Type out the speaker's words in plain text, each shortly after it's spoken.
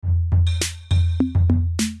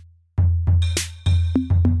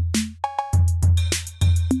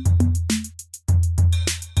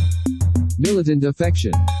Militant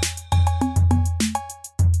affection.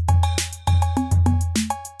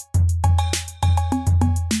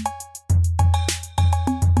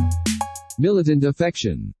 Militant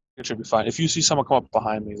affection. It should be fine. If you see someone come up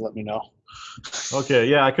behind me, let me know. Okay,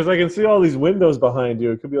 yeah, because I can see all these windows behind you.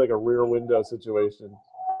 It could be like a rear window situation.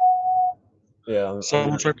 Yeah,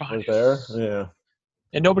 Someone's right behind right there. Yeah.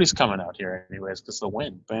 And nobody's coming out here anyways because the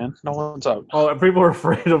wind, man. No one's out. Oh, and people are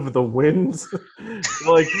afraid of the winds.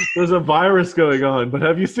 Like, there's a virus going on, but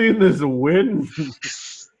have you seen this wind?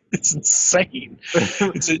 It's insane.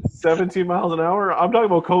 It's 17 miles an hour? I'm talking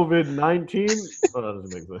about COVID-19. Oh, that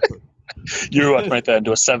doesn't make sense. You're what, right there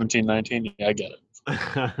into a 17-19? Yeah, I get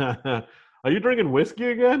it. Are you drinking whiskey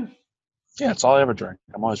again? Yeah, it's all I ever drink.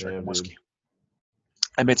 I'm always drinking whiskey.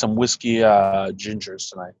 I made some whiskey gingers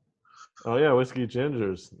tonight. Oh, yeah, whiskey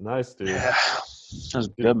gingers. Nice, dude. Yeah, that was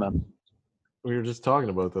good, man. We were just talking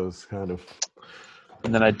about those, kind of.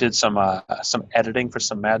 And then I did some editing for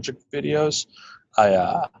some magic videos.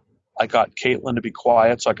 I got Caitlin to be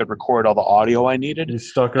quiet so I could record all the audio I needed. You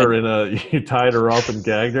stuck her you tied her up and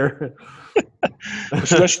gagged her?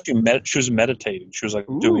 She was meditating. She was like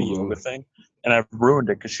doing a yoga thing. And I ruined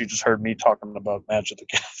it because she just heard me talking about Magic the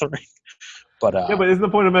Gathering. But yeah, but isn't the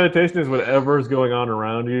point of meditation is whatever's going on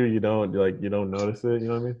around you, you don't notice it, you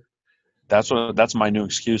know what I mean? That's my new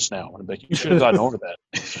excuse now. I'm like, you should have gotten over that.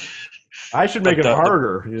 I should make it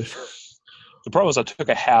harder. The problem is I took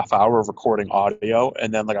a half hour of recording audio,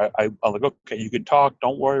 and then I'm like, okay, you can talk.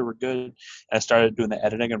 Don't worry, we're good. And I started doing the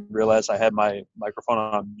editing and realized I had my microphone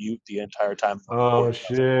on mute the entire time. Oh,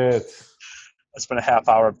 shit. I spent a half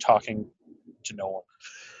hour of talking to no one.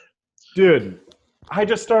 Dude, I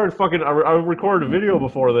just started I recorded a video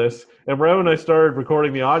before this, and right when I started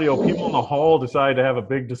recording the audio, people in the hall decided to have a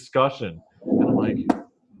big discussion. And I'm like,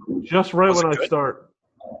 just right when I start.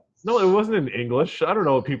 No, it wasn't in English. I don't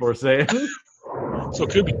know what people are saying. So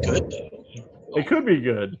it could be good, though. It could be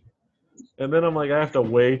good. And then I'm like, I have to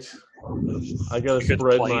wait. I got to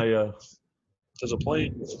spread my... There's a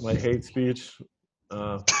plane. My hate speech.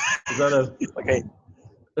 Is that a... Like, hey.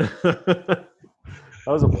 That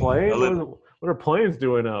was a plane? What are planes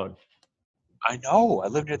doing out? I know. I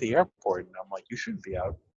live near the airport, and I'm like, you shouldn't be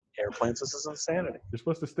out. Airplanes, this is insanity. You're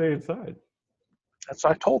supposed to stay inside. That's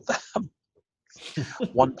what I told them.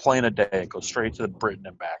 One plane a day. It goes straight to Britain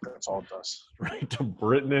and back. That's all it does. Straight to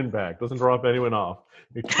Britain and back. Doesn't drop anyone off.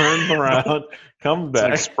 It turns around, comes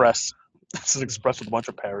back. It's an express with a bunch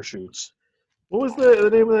of parachutes. What was the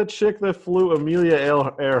name of that chick that flew? Amelia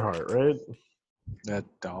Earhart, right? That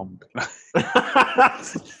dumb.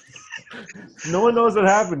 No one knows what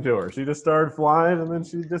happened to her. She just started flying and then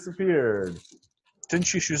she disappeared. Didn't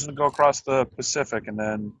she choose to go across the Pacific and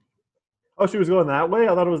then... Oh, she was going that way?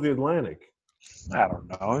 I thought it was the Atlantic. I don't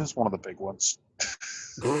know. It was one of the big ones.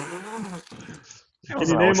 Can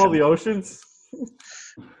you name all the oceans?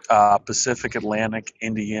 Pacific, Atlantic,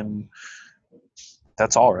 Indian.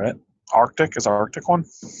 That's all, right? Arctic is our Arctic one.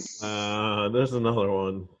 There's another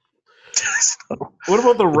one. What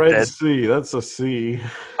about the Red Sea? That's a sea.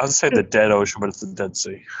 I was gonna say the Dead Ocean, but it's the Dead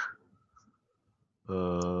Sea.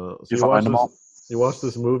 So you find them all? You watched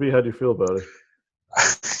this movie? How'd you feel about it?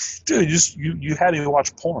 Dude, you had to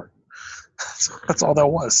watch porn. That's all that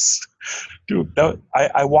was. Dude,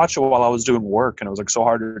 I watched it while I was doing work, and it was like so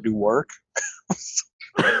hard to do work.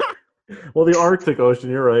 Well, the Arctic Ocean,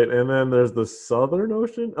 you're right. And then there's the Southern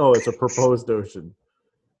Ocean. Oh, it's a proposed ocean.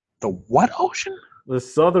 The what ocean? The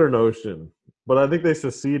Southern Ocean. But I think they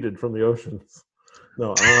seceded from the oceans.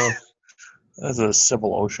 No, That's a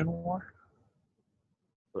civil ocean war?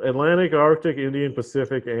 Atlantic, Arctic, Indian,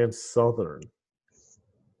 Pacific, and Southern.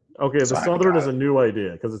 Okay, the Southern is a new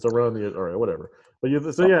idea because it's around the... All right, whatever. But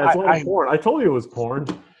it's all porn. I told you it was porn.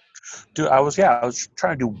 Dude, I was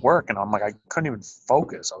trying to do work, and I'm like, I couldn't even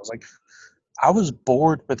focus. I was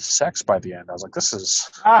bored with sex by the end. I was like, this is...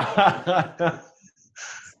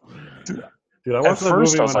 Dude, I watched that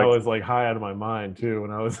movie when I was like high out of my mind too.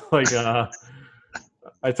 When I was like,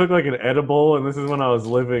 I took like an edible, and this is when I was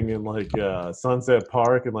living in like Sunset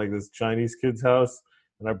Park in like this Chinese kid's house,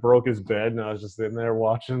 and I broke his bed, and I was just sitting there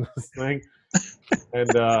watching this thing, and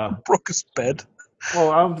broke his bed.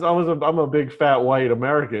 Well, I'm a big fat white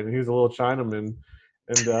American, and he's a little Chinaman,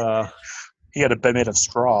 and he had a bed made of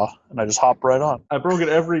straw, and I just hopped right on. I broke it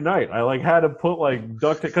every night. I like had to put like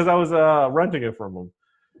duct tape because I was renting it from him.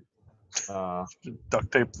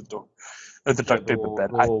 Duct tape the door. The duct tape the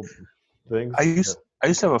bed. I used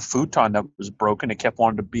to have a futon that was broken. It kept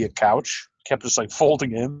wanting to be a couch. It kept just like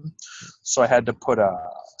folding in. So I had to put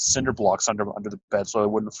cinder blocks under the bed so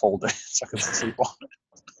it wouldn't fold in so I could sleep on it.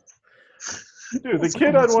 Dude, the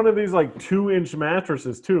kid had one of these like 2-inch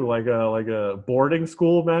mattresses too, like a boarding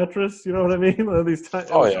school mattress. You know what I mean? One of these. It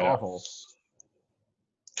was awful.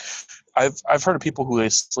 I've heard of people who they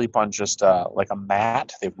sleep on just like a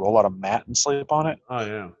mat. They roll out a mat and sleep on it. Oh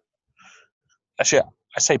yeah. Actually,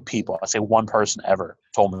 I say people. I say one person ever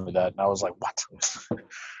told me that, and I was like, what?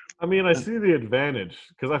 I mean, I see the advantage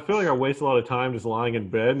because I feel like I waste a lot of time just lying in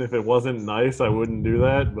bed. And if it wasn't nice, I wouldn't do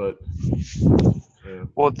that. But yeah.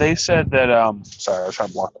 Well, they said that. Sorry, I was trying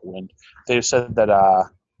to block the wind. They said that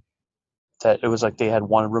that it was like they had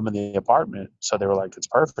one room in the apartment, so they were like, "It's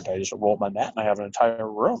perfect. I just roll my mat and I have an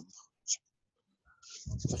entire room."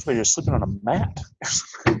 You're sleeping on a mat.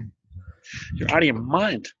 You're out of your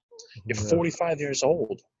mind. You're 45 years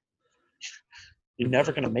old. You're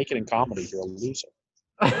never going to make it in comedy. You're a loser.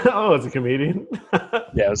 Oh, it's a comedian?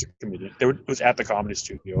 Yeah, it was a comedian. It was at the Comedy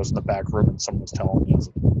Studio. It was in the back room, and someone was telling me, I was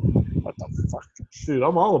like, what the fuck? Dude,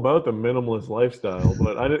 I'm all about the minimalist lifestyle,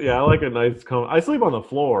 but I like a nice I sleep on the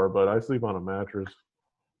floor, but I sleep on a mattress.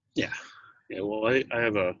 Yeah. Yeah, well, I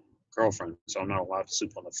have a girlfriend, so I'm not allowed to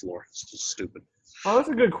sleep on the floor. It's just stupid. Oh, that's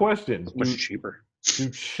a good question. It's much cheaper. Do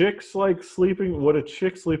chicks like sleeping? Would a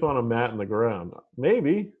chick sleep on a mat in the ground?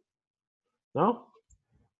 Maybe. No?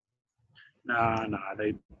 Nah,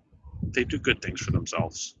 they do good things for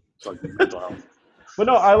themselves. It's like mental health. But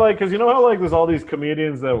no, I like, because you know how like there's all these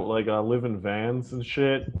comedians that like live in vans and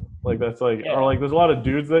shit? Like that's like, or like there's a lot of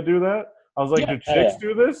dudes that do that. I was like, do chicks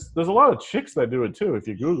do this? There's a lot of chicks that do it too if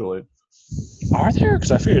you Google it. Are there?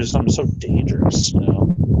 Because I figured it's something so dangerous, you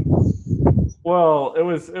know? Well, it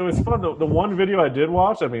was fun. The one video I did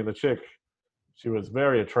watch, I mean, the chick, she was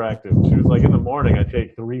very attractive. She was like, in the morning, I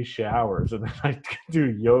take 3 showers, and then I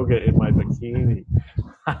do yoga in my bikini.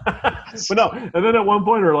 But no, and then at one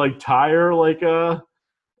point, her like tire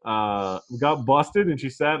got busted, and she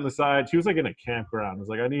sat in the side. She was like in a campground. I was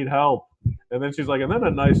like, I need help. And then she's like, and then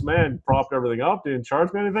a nice man propped everything up, didn't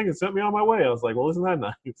charge me anything, and sent me on my way. I was like, well, isn't that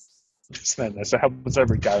nice? It's not nice. That happens to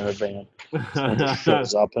every guy in a van. Someone just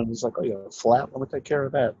shows up and he's like, oh, you have a flat? Let me take care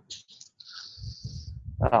of that.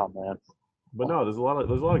 Oh, man. But no, there's a lot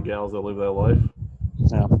of gals that live that life.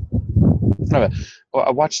 Yeah. Well,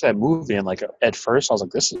 I watched that movie and like at first I was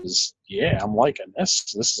like, I'm liking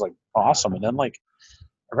this. This is like awesome. And then like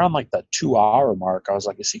around like the 2-hour mark, I was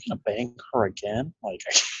like, is he gonna bang her again? Like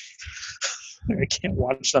I can't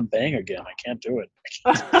watch them bang again. I can't do it.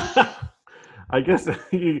 I guess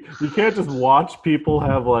you can't just watch people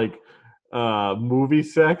have like movie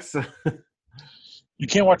sex. You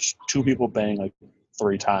can't watch 2 people bang like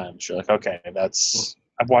 3 times. You're like, okay,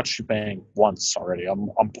 I've watched you bang once already.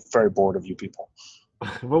 I'm very bored of you people.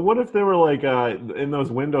 But what if they were like in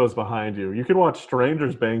those windows behind you? You could watch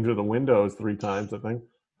strangers bang through the windows 3 times, I think.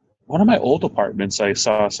 One of my old apartments, I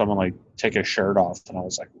saw someone like take his shirt off, and I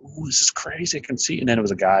was like, "Ooh, this is crazy! I can see." And then it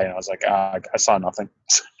was a guy, and I was like, I saw nothing.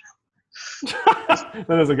 Then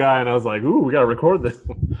there's a guy, and I was like, "Ooh, we gotta record this."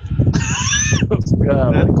 I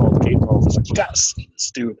called Kate. I was like, "You gotta see this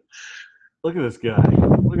dude. Look at this guy.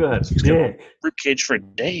 Look at that dick. Ribcage for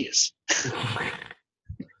days."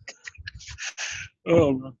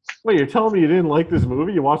 Oh, wait, you're telling me you didn't like this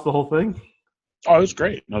movie? You watched the whole thing? Oh, it was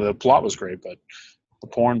great. No, the plot was great, but the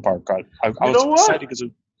porn part got. I was excited because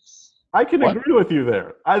I can agree with you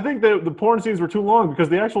there. I think that the porn scenes were too long because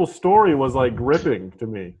the actual story was like gripping to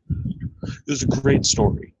me. It was a great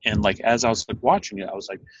story, and like as I was like watching it, I was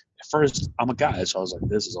like, at first I'm a guy, so I was like,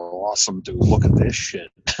 this is awesome, dude. Look at this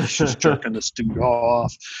shit. She's jerking this dude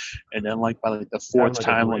off, and then like by like the 4th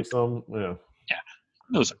time, like it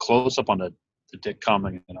was a close up on the dick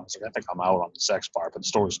coming, and I was like, I think I'm out on the sex part, but the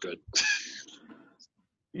story's good.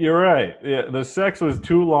 You're right. Yeah, the sex was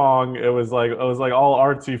too long. It was like all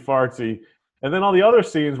artsy fartsy, and then all the other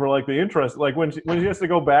scenes were like the interest. Like when she has to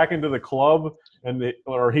go back into the club,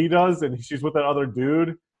 or he does, and she's with that other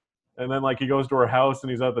dude, and then like he goes to her house and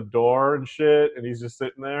he's at the door and shit, and he's just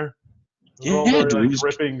sitting there. Yeah, dude. Like,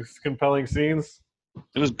 gripping, compelling scenes.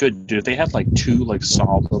 It was good, dude. If they had like 2 like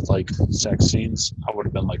solid like sex scenes, I would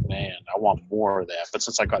have been like, man, I want more of that. But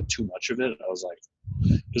since I got too much of it, I was like,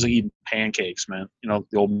 it was like eating pancakes, man. You know,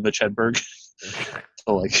 the old Mitch Hedberg.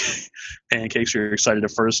 So like pancakes, you're excited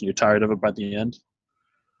at first and you're tired of it by the end.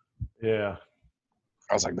 Yeah.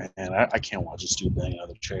 I was like, man, I can't watch this dude bang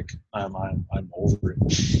another chick. I'm over it.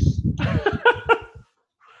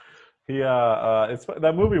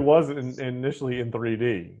 That movie was initially in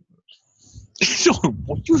 3D.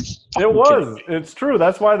 It was. It's true.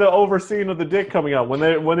 That's why the overscene of the dick coming out when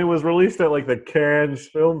it was released at like the Cannes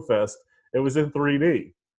Film Fest, it was in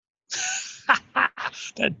 3D.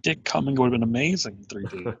 That dick coming would have been amazing in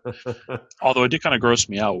 3D. Although it did kind of gross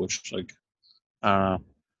me out, which like, I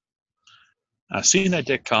Seeing that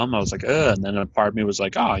dick come, I was like, ugh. And then a part of me was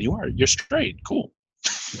like, oh, you're straight. Cool.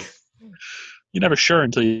 You're never sure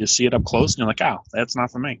until you see it up close, and you're like, oh, that's not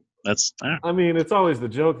for me. I mean, it's always the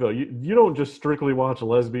joke, though. You don't just strictly watch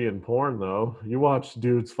lesbian porn, though. You watch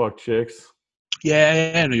dudes fuck chicks.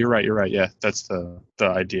 Yeah, no, you're right. Yeah, that's the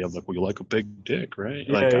idea of like, well, you like a big dick, right?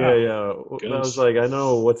 Yeah, Like, yeah. That was like, I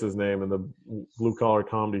know what's his name in the Blue Collar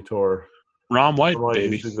Comedy Tour. Ron White, Ron White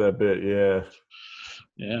baby. used to do that bit, yeah.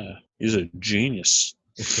 Yeah, he's a genius.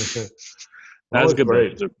 That was good.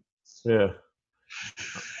 Great. Yeah.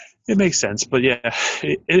 It makes sense, but yeah,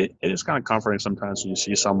 it is kind of comforting sometimes when you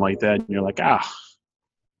see something like that, and you're like, I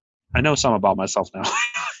know something about myself now.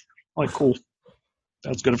 Like, cool,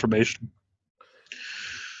 that's good information.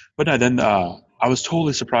 But no, then I was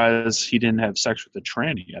totally surprised he didn't have sex with the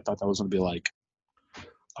tranny. I thought that was gonna be like,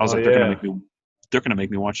 they're gonna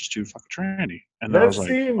make me watch this dude fuck a tranny, and then I was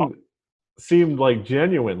like, seemed like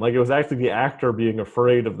genuine, like it was actually the actor being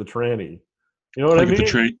afraid of the tranny. You know what I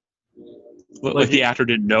mean? Like the actor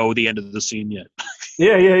didn't know the end of the scene yet.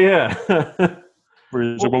 Yeah. Where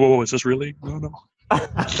he's like, whoa, is this really? No.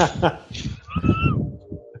 But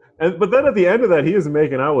then at the end of that, he is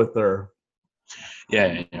making out with her.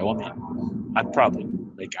 Yeah. Well, I mean, I'd probably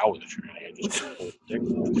make out with a tranny.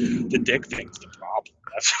 The dick thing's the problem.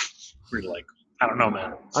 That's really like, I don't know,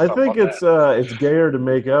 man. I think it's gayer to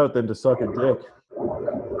make out than to suck a dick.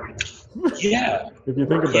 Yeah. If you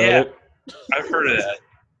think about it. I've heard of that.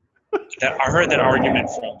 I heard that argument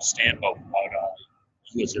from Stanhope about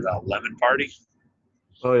was it Lemon Party?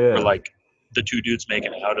 Oh yeah. Where like the two dudes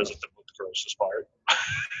making out is like the most grossest part.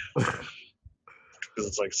 Because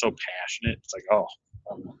it's like so passionate. It's like, oh.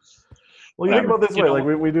 Well, you think about this way, like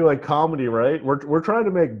we do like comedy, right? We're trying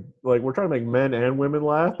to make men and women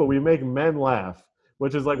laugh, but we make men laugh,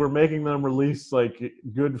 which is like we're making them release like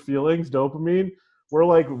good feelings, dopamine. We're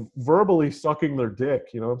like verbally sucking their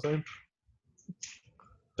dick. You know what I'm saying?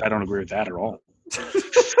 I don't agree with that at all.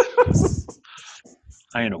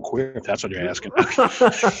 I ain't no queer if that's what you're asking.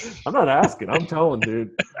 I'm not asking. I'm telling,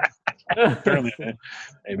 dude. Apparently,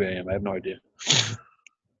 maybe I am. I have no idea.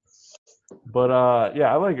 But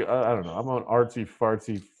yeah, I don't know. I'm an artsy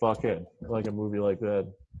fartsy fuckhead. I like a movie like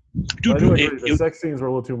that. Dude, the sex scenes were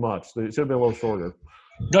a little too much. They should have been a little shorter.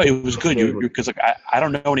 No, it was good. Because like I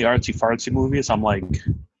don't know any artsy fartsy movies. I'm like,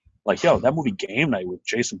 yo, that movie Game Night with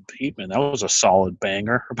Jason Bateman, that was a solid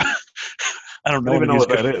banger. I don't even know what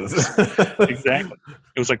that is. Exactly.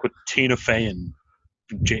 It was like with Tina Fey and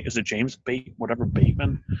is it James Bateman? Whatever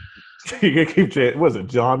Bateman. You can keep was it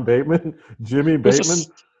John Bateman? Jimmy Bateman?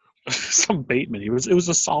 Some Bateman. It was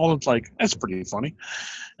a solid, like, that's pretty funny.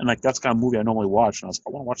 And like that's the kind of movie I normally watch, and I was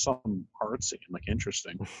like, I want to watch something artsy and like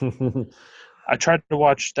interesting. I tried to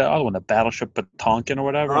watch the other one, the Battleship Potemkin or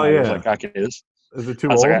whatever. Oh, yeah. I was like, okay, is it too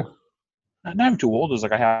old? Like, not even too old. It was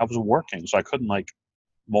like I was working, so I couldn't like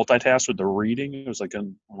multitask with the reading. It was like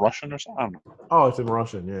in Russian or something. I don't know. Oh, it's in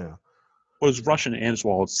Russian, yeah. Well, it was Russian and as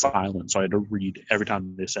well as silent, so I had to read every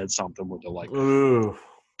time they said something where they're like, ooh,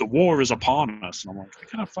 the war is upon us. And I'm like, I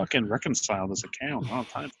gotta fucking reconcile this account. I don't have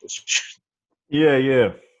time for this shit.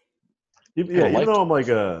 Yeah. Even though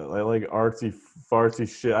I like artsy fartsy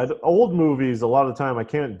shit. Old movies, a lot of the time I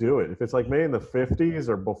can't do it. If it's like made in the 50s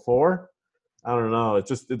or before, I don't know.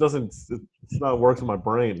 It's not works in my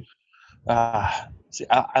brain. See,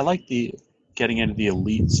 I like the getting into the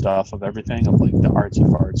elite stuff of everything, of like the artsy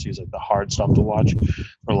fartsies, like the hard stuff to watch,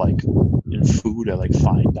 or like in food, I like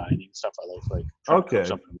fine dining stuff. I like okay,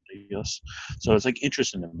 something ridiculous. So it's like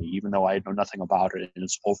interesting to me, even though I know nothing about it and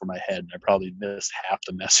it's over my head, and I probably missed half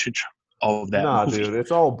the message of that. Nah, movie. Dude,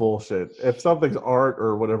 it's all bullshit. If something's art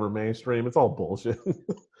or whatever mainstream, it's all bullshit.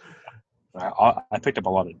 I picked up a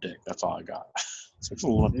lot of dick. That's all I got.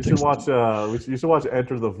 You should watch. You should watch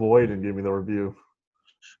Enter the Void and give me the review.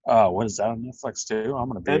 What is that on Netflix too? I'm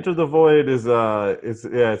gonna be. Enter the Void is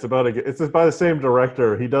it's by the same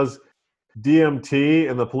director. He does DMT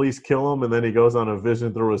and the police kill him, and then he goes on a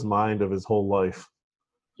vision through his mind of his whole life.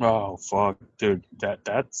 Oh fuck, dude,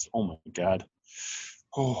 that's oh my god.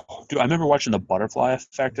 Oh, dude, I remember watching The Butterfly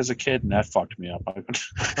Effect as a kid, and that fucked me up.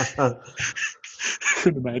 I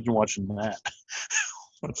couldn't imagine watching that.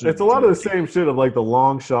 It's a lot of the same shit of like the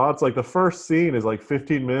long shots. Like the first scene is like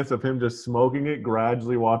 15 minutes of him just smoking it,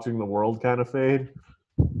 gradually watching the world kind of fade.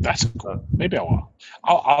 That's cool. Maybe I will.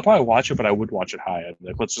 I'll probably watch it, but I would watch it high.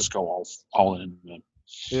 Like, let's just go all in. Man.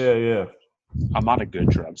 Yeah. I'm not a good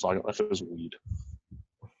drug, so if it was weed.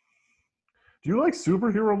 Do you like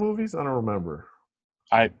superhero movies? I don't remember.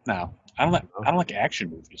 I don't like action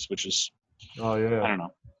movies, which is. Oh yeah. I don't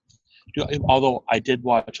know. Although I did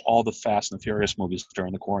watch all the Fast and Furious movies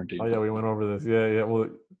during the quarantine. Oh yeah, we went over this. Yeah. Well,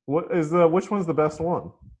 which one's the best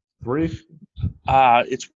one? 3?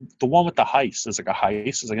 It's the one with the heist. It's like a heist.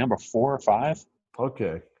 It's like number 4 or 5.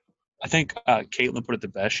 Okay. I think Caitlin put it the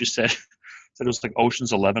best. She said it was like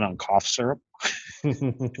Ocean's 11 on cough syrup. It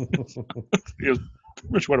was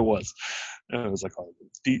pretty much what it was. And it was like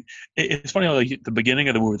it's funny how like, the beginning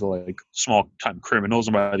of the movie they're like small time criminals,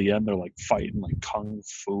 and by the end they're like fighting like kung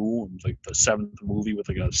fu, and like the 7th movie with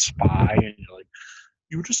like a spy, and you're like,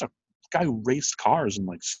 you were just a guy who raced cars and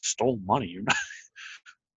like stole money.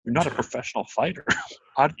 You're not a professional fighter.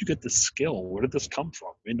 How did you get this skill? Where did this come from?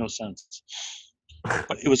 It made no sense.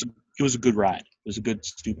 But it was a good ride. It was a good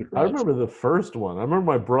stupid ride. I remember the first one. I remember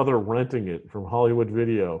my brother renting it from Hollywood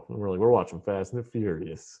Video, and we're watching Fast and the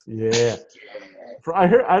Furious. Yeah.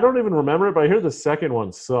 I don't even remember it, but I hear the second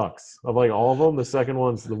one sucks. Of like all of them, the second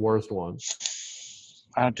one's the worst one.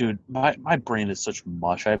 Dude, my brain is such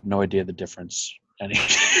mush. I have no idea the difference.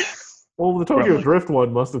 Well, the Tokyo Drift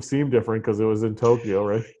one must have seemed different because it was in Tokyo,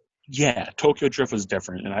 right? Yeah, Tokyo Drift was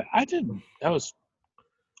different, and I didn't. That was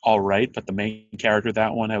all right, but the main character of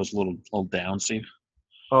that one, I was a little down. See?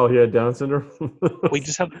 Oh, he had Down syndrome. We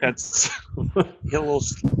just have that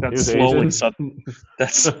slowly sudden.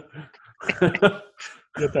 That's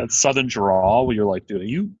that southern drawl where you're like, dude, are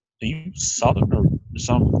you southern or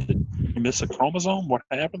something? Did you miss a chromosome? What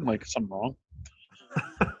happened? Like something wrong?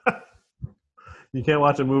 You can't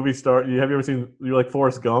watch a movie start. Have you ever seen? You like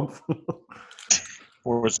Forrest Gump?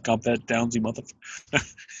 Forrest Gump, that Downsy motherfucker.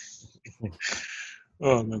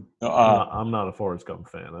 Oh man, I'm not a Forrest Gump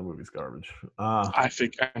fan. That movie's garbage. I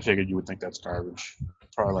figured you would think that's garbage.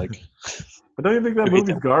 Probably like. But don't you think that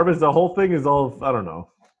movie's garbage? The whole thing is all. I don't know.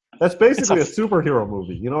 That's basically a superhero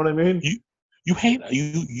movie. You know what I mean? You hate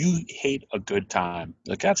a good time.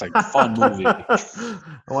 Like that's like a fun movie.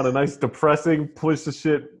 I want a nice depressing piece of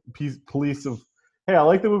shit police of. Hey, I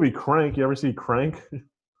like the movie Crank. You ever see Crank?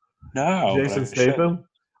 No. Jason Statham.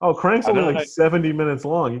 Oh, Crank's only like 70 minutes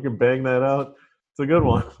long. You can bang that out. It's a good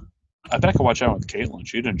one. I bet I could watch that with Caitlin.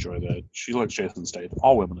 She'd enjoy that. She likes Jason Statham.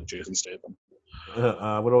 All women like Jason Statham.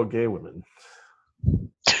 What about gay women?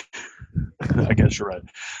 I guess you're right.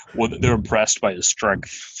 Well, they're impressed by his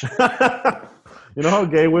strength. You know how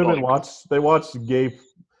gay women watch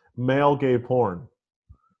male gay porn.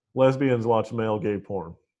 Lesbians watch male gay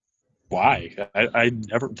porn. Why? I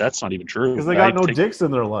never. That's not even true. Because they got no dicks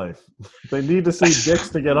in their life. They need to see dicks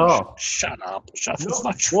to get off. Shut up. That's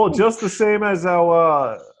not true. Well, just the same as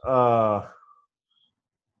how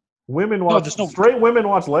women watch. Straight women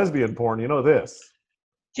watch lesbian porn. You know this.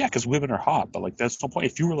 Yeah, because women are hot, but like that's no point.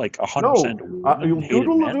 If you were like 100%, do a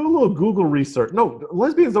little Google research. No,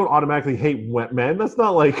 lesbians don't automatically hate men. That's not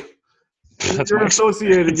like you're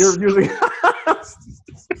associated. You're using.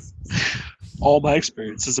 All my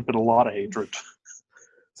experiences have been a lot of hatred.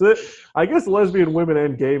 So I guess lesbian women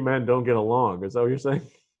and gay men don't get along. Is that what you're saying?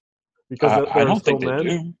 Because I don't think they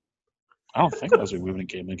do. I don't think lesbian women and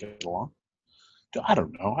gay men get along. I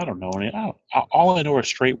don't know. All I know are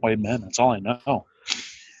straight white men. That's all I know.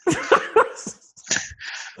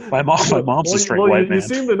 My mom's a straight white man. You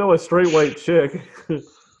seem to know a straight white chick.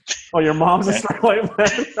 Oh, your mom's a straight white man?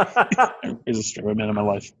 He's a straight white man in my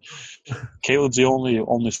life. Caitlin's the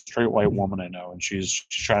only straight white woman I know, and she's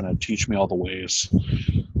trying to teach me all the ways.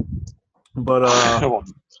 But no,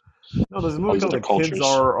 there's a movie called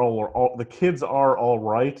The Kids Are All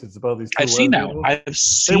Right. It's about these two I've seen that.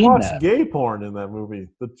 They watched gay porn in that movie.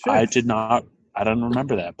 I did not. I don't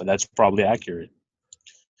remember that, but that's probably accurate.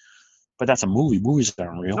 But that's a movie. Movies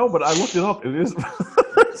aren't real. No, but I looked it up. It is.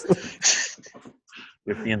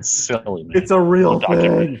 You're being silly, man. It's a real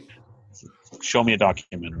thing. Show me a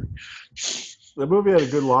documentary. The movie had a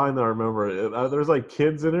good line that I remember. There's like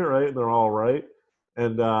kids in it, right? And they're all right.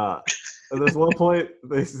 And there's one point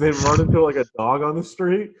they run into like a dog on the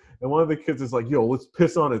street, and one of the kids is like, "Yo, let's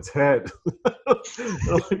piss on its head." And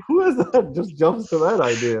I'm like, who has that? Just jumps to that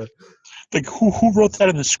idea. Like who wrote that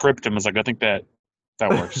in the script and was like, I think that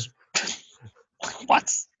works.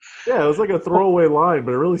 What? Yeah, it was like a throwaway line,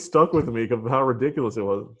 but it really stuck with me because of how ridiculous it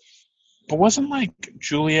was. But wasn't like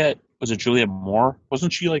Juliette Moore?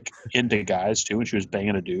 Wasn't she like into guys too, and she was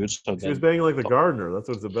banging a dude? So she was banging like the gardener. That's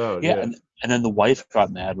what it's about. Yeah, and then the wife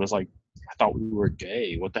got mad. Was like, I thought we were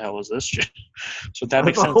gay. What the hell is this shit? So that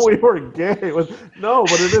makes sense. We were gay. No,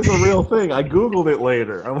 but it is a real thing. I Googled it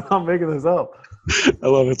later. I'm not making this up. I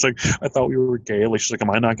love it. It's like, I thought we were gay. Like, she's like, am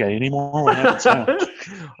I not gay anymore? What happens now?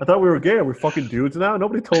 I thought we were gay. Are we fucking dudes now?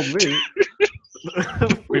 Nobody told me.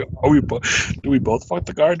 Do we both fuck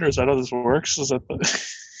the gardener? Is that how this works? Is that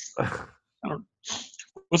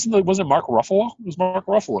wasn't Mark Ruffalo? It was Mark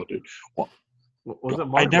Ruffalo, dude. Well, was it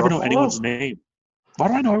Mark I never Ruffalo? know anyone's name. Why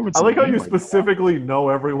do I know everyone's name? I like name? how you specifically know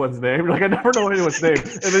everyone's name. Like, I never know anyone's name.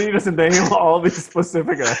 And then you just name all these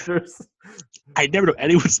specific actors. I never know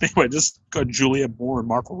anyone's name. I just got Julianne Moore and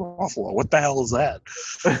Mark Ruffalo. What the hell is that?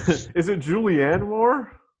 Is it Julianne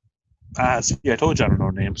Moore? See, I told you I don't know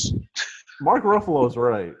names. Mark Ruffalo's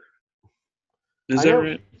right. Is that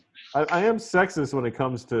right? I am sexist when it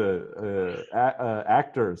comes to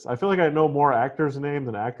actors. I feel like I know more actors' names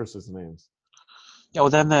than actresses' names. Yeah, well,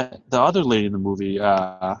 then the other lady in the movie,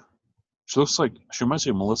 she looks like she reminds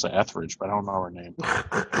me of Melissa Etheridge, but I don't know her name.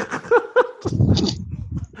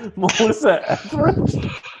 Melissa Etheridge?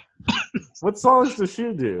 What songs does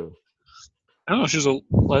she do? I don't know. She's a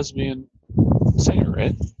lesbian singer,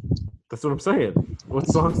 right? That's what I'm saying. What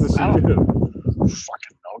songs does she do?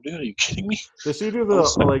 Fucking no, dude. Are you kidding me? Does she do the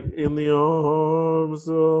like in the arms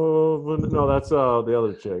of? No, that's the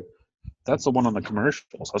other chick. That's the one on the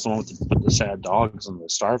commercials. That's the one with the sad dogs and the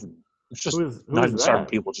starving. It's just not even starving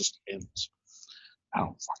people, just hymns. I don't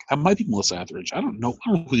fuck. That might be Melissa Etheridge. I don't know.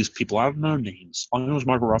 I don't know who these people are. I don't know names. All I know is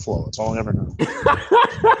Mark Ruffalo. That's all I ever know.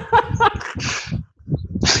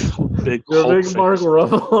 You're a big Mark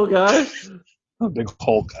Ruffalo guy? I'm a big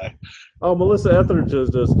Hulk guy. Oh, Melissa Etheridge is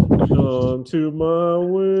just come to my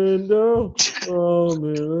window. Oh,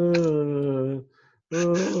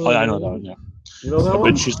 yeah, I know that one, yeah. You know that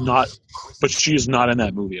one? But she's not in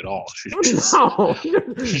that movie at all.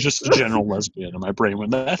 She's just a general lesbian in my brain. When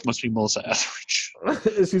that must be Melissa Etheridge.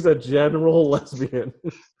 She's a general lesbian.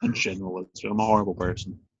 A general lesbian. I'm a horrible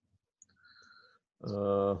person.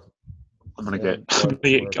 I'm gonna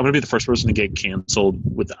be the first person to get canceled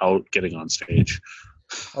without getting on stage.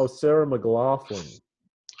 Oh, Sarah McLachlan.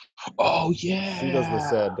 Oh yeah. She does the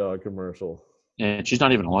sad dog commercial. And she's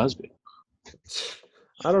not even a lesbian.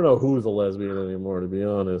 I don't know who's a lesbian anymore, to be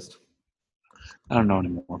honest. I don't know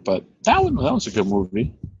anymore, but that was a good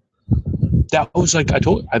movie. That was like I've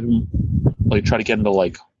been like trying to get into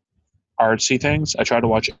like artsy things. I tried to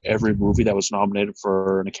watch every movie that was nominated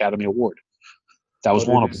for an Academy Award. That was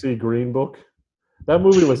one of them. Did you see Green Book? That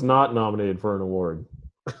movie was not nominated for an award.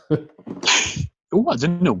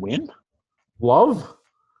 Didn't it win? Love?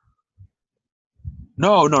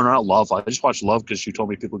 No, not Love. I just watched Love because you told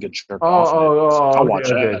me people get jerked off. I'll watch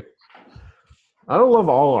that. I don't love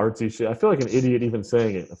all artsy shit. I feel like an idiot even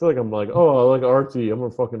saying it. I feel like I'm like, I like artsy. I'm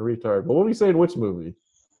a fucking retard. But what were you saying? Which movie?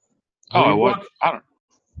 I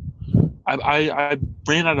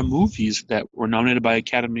ran out of movies that were nominated by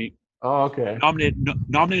Academy. Oh, okay.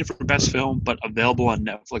 Nominated for Best Film, but available on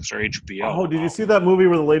Netflix or HBO. Oh, did you see that movie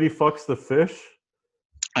where the lady fucks the fish?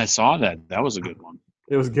 I saw that. That was a good one.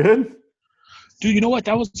 It was good? Dude, you know what?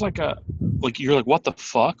 That was you're like, what the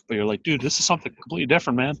fuck? But you're like, dude, this is something completely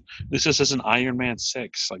different, man. This just isn't Iron Man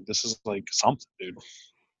 6. Like, this is like something, dude.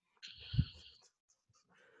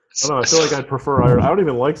 I don't know. I feel like I'd prefer Iron. I don't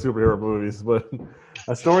even like superhero movies, but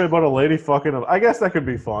a story about a lady fucking I guess that could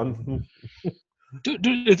be fun. Dude,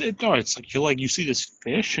 it's like you see this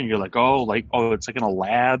fish and you're like, it's like in a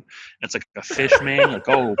lab. It's like a fish man. Like,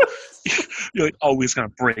 you're like, he's gonna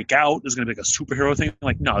break out. There's gonna be like a superhero thing.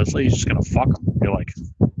 Like, no, this lady's just gonna fuck him. You're like,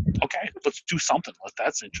 okay, let's do something.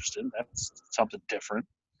 That's interesting. That's something different.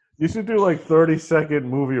 You should do like 30-second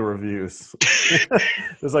movie reviews.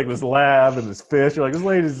 There's like this lab and this fish. You're like, this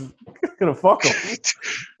lady's gonna fuck him.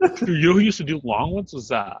 Dude, you know who used to do long ones?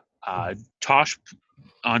 Was Tosh.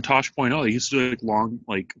 On Tosh.0, they used to do like long,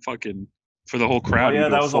 like fucking for the whole crowd. Yeah,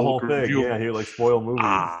 that was the whole thing. Yeah, he would like spoil movies.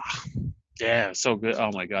 Yeah, so good.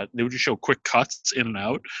 Oh my god, they would just show quick cuts in and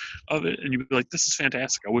out of it, and you'd be like, "This is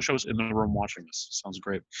fantastic. I wish I was in the room watching this. Sounds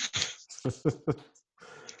great."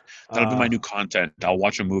 That'll be my new content. I'll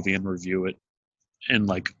watch a movie and review it in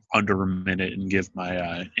like under a minute and give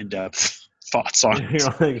my in-depth thoughts on it.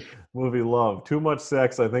 You're like, movie Love. Too much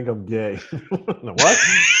sex. I think I'm gay. What?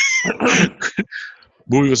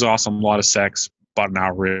 Movie was awesome. A lot of sex. About an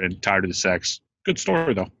hour in. Tired of the sex. Good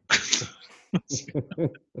story though.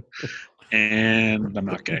 And I'm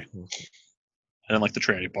not gay. I didn't like the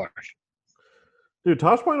tranny part. Dude,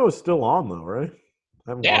 Tosh.0 is still on though, right?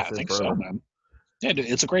 I think so, man. Yeah, dude,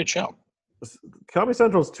 it's a great show. Comedy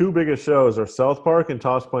Central's two biggest shows are South Park and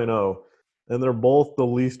Tosh.0, and they're both the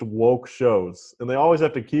least woke shows. And they always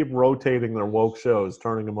have to keep rotating their woke shows,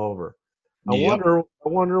 turning them over. I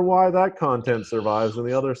wonder why that content survives and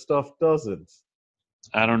the other stuff doesn't.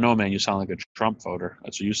 I don't know, man. You sound like a Trump voter.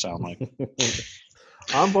 That's what you sound like.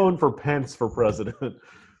 I'm voting for Pence for president.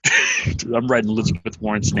 Dude, I'm writing Elizabeth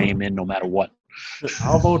Warren's name in no matter what.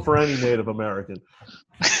 I'll vote for any Native American.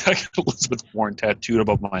 I got Elizabeth Warren tattooed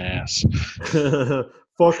above my ass.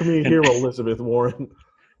 Fuck me here, Elizabeth Warren.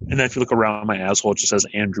 And then if you look around my asshole, it just says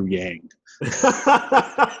Andrew Yang.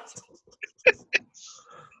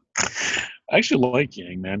 I actually like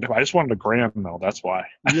Yang, man. I just wanted a grand, though. That's why.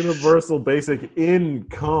 Universal basic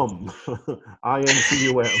income.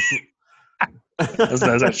 INCUM.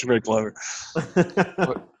 That's actually very clever.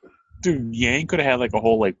 But, dude, Yang could have had like a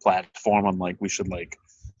whole like platform on like we should like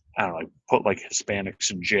I don't know, like put like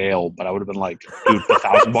Hispanics in jail, but I would have been like, dude,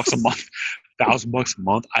 $1,000 a month, $1,000 a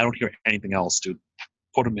month. I don't hear anything else, dude.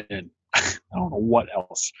 Put them in. I don't know what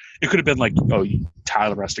else. It could have been like, oh,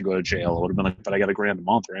 Tyler has to go to jail. It would have been like, but I got $1,000 a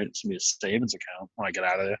month, right? It's gonna be a savings account when I get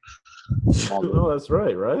out of there. No, that's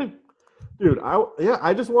right? Dude,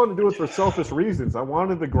 I just wanted to do it for selfish reasons. I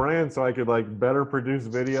wanted the grand so I could like better produce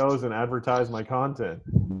videos and advertise my content.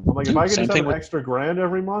 I'm like, if I could just have an extra grand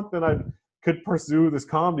every month, then I could pursue this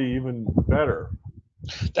comedy even better.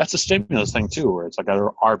 That's a stimulus thing too, where it's like there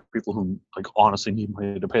are people who like honestly need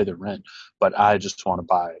money to pay their rent, but I just want to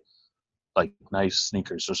buy like nice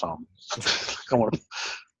sneakers or something. I want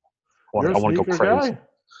to go crazy.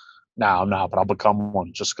 No, I'm not, but I'll become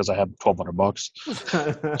one just because I have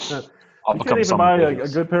 $1,200. You can't even buy a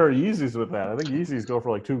good pair of Yeezys with that. I think Yeezys go for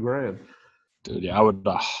like $2,000. Dude, yeah, I would.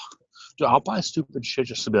 Dude, I'll buy stupid shit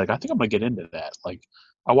just to be like, I think I'm gonna get into that. Like,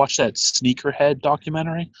 I watched that Sneakerhead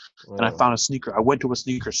documentary, and I found a sneaker. I went to a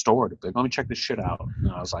sneaker store to be like, let me check this shit out.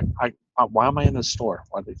 And I was like, why am I in this store?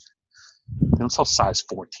 Why they don't sell size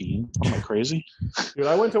 14? Am I crazy? Dude,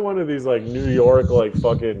 I went to one of these like New York like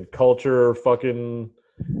fucking culture fucking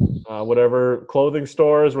whatever clothing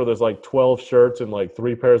stores where there's like 12 shirts and like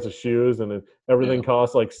 3 pairs of shoes, and everything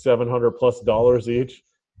costs like $700+ each.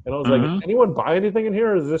 And I was like, anyone buy anything in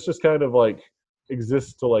here? Or is this just kind of like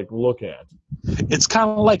exists to like look at? It's kind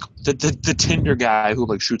of like the Tinder guy who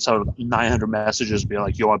like shoots out 900 messages being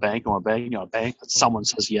like, you want a bank, you want a bank, you want a bank? And someone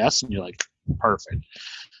says yes, and you're like, perfect.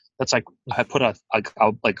 That's like I put a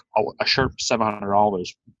shirt for $700.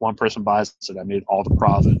 One person buys it. I made all the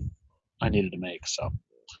profit I needed to make. So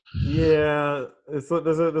yeah, there's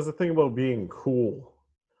a thing about being cool.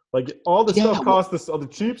 Like all the stuff costs this. All the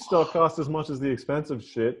cheap stuff costs as much as the expensive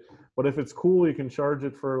shit. But if it's cool, you can charge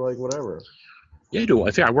it for like whatever. Yeah, I do.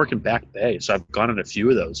 I think I work in Back Bay, so I've gone in a few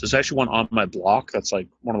of those. There's actually one on my block that's like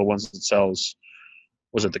one of the ones that sells.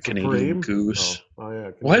 Was it the Supreme? Canadian Goose? Oh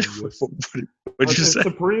yeah. What? What'd you say?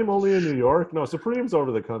 Supreme only in New York? No, Supreme's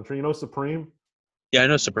over the country. You know Supreme? Yeah, I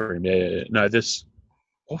know Supreme. Yeah. No,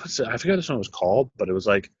 what was it? I forgot this one was called, but it was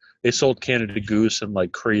like they sold Canada Goose and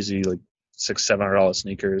like crazy like $600-$700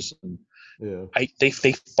 sneakers. And yeah, they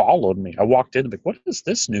followed me. I walked in and like, what is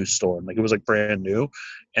this new store? And like it was like brand new,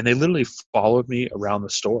 and they literally followed me around the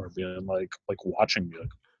store, being like watching me.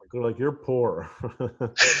 They're like, you're poor.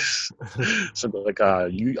 So like,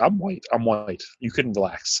 I'm white. You can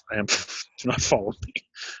relax. Do not follow me.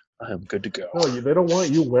 I am good to go. No, they don't want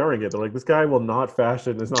you wearing it. They're like, this guy will not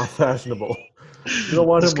fashion. It's not fashionable. You don't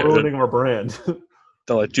want him ruining our brand.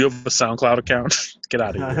 They're like, do you have a SoundCloud account? Get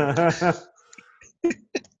out of here.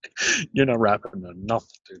 You're not rapping nothing,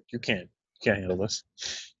 dude. You can't handle this.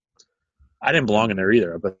 I didn't belong in there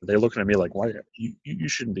either, but they're looking at me like, why? You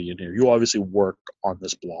shouldn't be in here. You obviously work on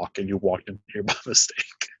this block, and you walked in here by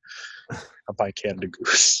mistake. I buy Canada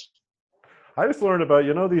Goose. I just learned about,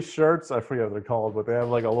 these shirts, I forget what they're called, but they have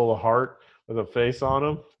like a little heart with a face on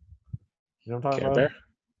them. You know what I'm talking about? Bear?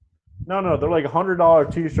 No, they're like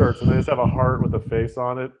 $100 t-shirts, and they just have a heart with a face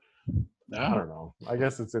on it. No. I don't know. I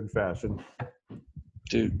guess it's in fashion.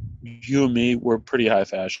 Dude, you and me, we're pretty high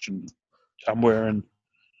fashion. I'm wearing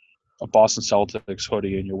a Boston Celtics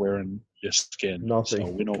hoodie, and you're wearing your skin. Nothing.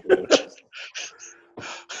 So we know what we're doing.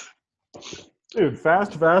 Dude,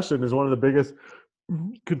 fast fashion is one of the biggest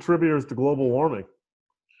contributors to global warming.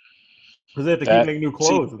 Because they have to keep making new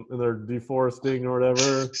clothes, and they're deforesting or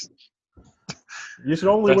whatever. You should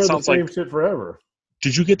only wear the same shit forever.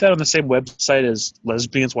 Did you get that on the same website as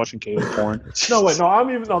lesbians watching gay porn? No, wait,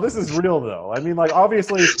 no, this is real, though. I mean, like,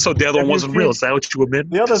 obviously... So the other one wasn't real. Is that what you admit?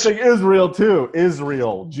 The other thing is real, too.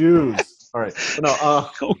 Israel. Jews. All right. No,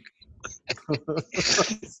 but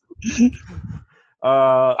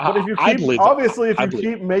if you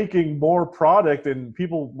keep making more product and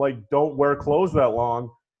people, like, don't wear clothes that long,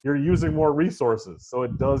 you're using more resources. So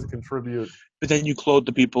it does contribute. But then you clothe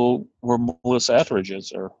the people where Melissa Etheridge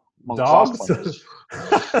is, or... Dogs?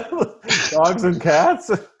 Dogs and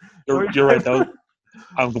cats? You're right, though.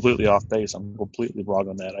 I'm completely off base. I'm completely wrong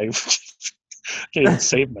on that. I can't even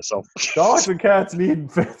save myself. Dogs and cats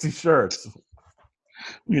need fancy shirts.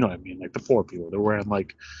 You know what I mean? Like the poor people. They're wearing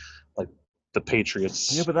like the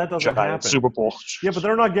Patriots. Yeah, but that doesn't happen. Super Bowl. Yeah, but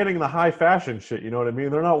they're not getting the high fashion shit. You know what I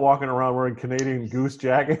mean? They're not walking around wearing Canadian Goose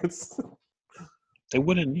jackets. They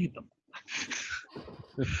wouldn't need them.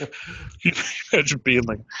 You imagine being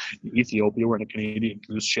like Ethiopia wearing a Canadian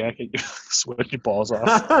Goose jacket, sweating your balls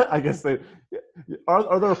off. I guess they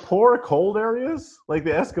are there poor cold areas like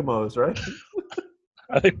the Eskimos, right?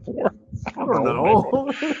 Are they poor? I don't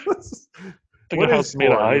know. Think of how it's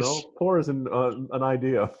made of ice. You know? Poor is an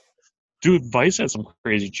idea. Dude, Vice has some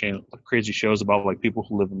crazy shows about like people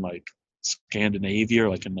who live in like Scandinavia or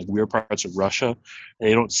like in like weird parts of Russia.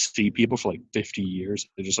 They don't see people for like 50 years.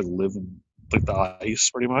 They just like live in like the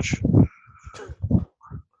ice pretty much.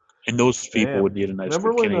 And those people would need a nice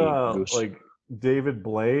Canadian goose. Like David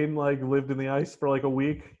Blaine like lived in the ice for like a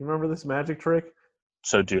week. You remember this magic trick?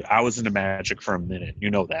 So, dude, I was into magic for a minute.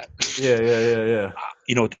 You know that. Yeah.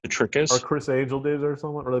 You know what the trick is? Or Chris Angel did or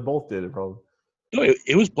someone? Or they both did it probably. No,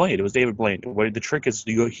 it was Blaine. It was David Blaine. The trick is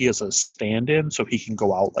he has a stand-in so he can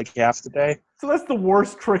go out like half the day. So that's the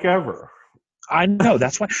worst trick ever. I know.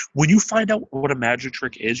 That's why when you find out what a magic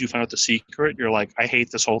trick is, you find out the secret, you're like, I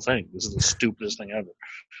hate this whole thing. This is the stupidest thing ever.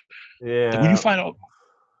 Yeah. When you find out,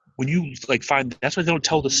 that's why they don't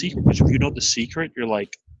tell the secret. Because if you know the secret, you're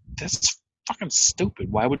like, that's fucking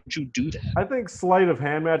stupid. Why would you do that? I think sleight of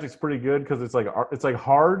hand magic's pretty good because it's like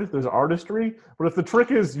hard. There's artistry, but if the trick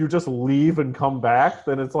is you just leave and come back,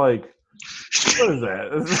 then it's like, what is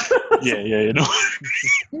that? Yeah. You know,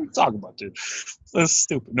 what are you talking about, dude? That's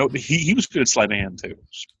stupid. No, he was good at sleight of hand too.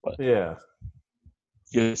 But yeah,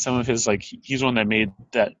 some of his like he's one that made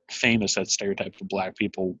that stereotype for black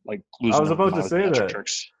people like losing. I was about to say that.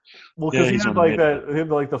 Tricks. Well, because he had like that. He had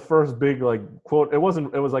like the first big like quote. It was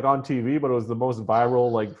like on TV, but it was the most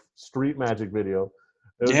viral like street magic video.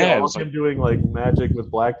 It was him doing like magic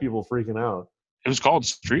with black people freaking out. It was called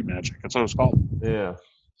street magic. That's what it was called. Yeah.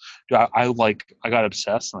 Yeah, I got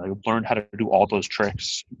obsessed and I learned how to do all those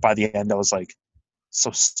tricks. By the end, I was like,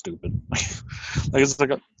 so stupid. Like it's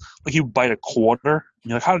like you bite a quarter. And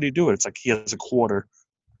you're like, how did he do it? It's like he has a quarter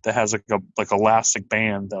that has like elastic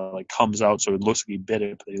band that like comes out, so it looks like he bit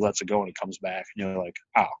it, but he lets it go and it comes back, and you're like,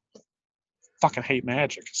 oh, fucking hate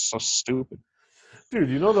magic. It's so stupid. Dude,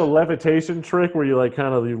 you know the levitation trick where you like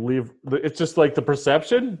kind of you leave? It's just like the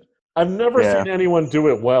perception. I've never seen anyone do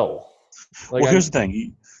it well. Like, here's the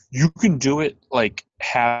thing. You can do it like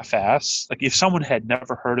half-ass. Like if someone had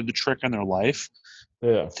never heard of the trick in their life,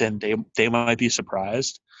 then they might be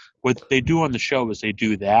surprised. What they do on the show is they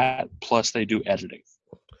do that plus they do editing.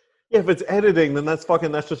 Yeah, if it's editing, then that's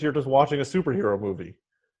just you're just watching a superhero movie.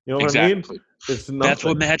 You know what I mean? It's nothing. That's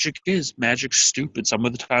what magic is. Magic's stupid. Some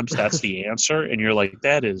of the times that's the answer, and you're like,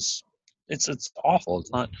 it's awful.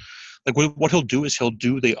 It's not. Like what he'll do is he'll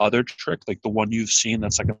do the other trick, like the one you've seen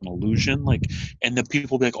that's like an illusion, like, and then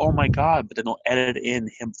people will be like, "Oh my god!" But then they'll edit in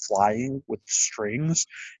him flying with strings,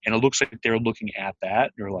 and it looks like they're looking at that,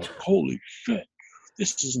 and you're like, "Holy shit,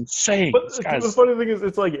 this is insane!" But the funny thing is,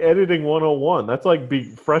 it's like editing 101. That's like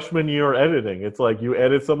freshman year editing. It's like you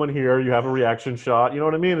edit someone here, you have a reaction shot. You know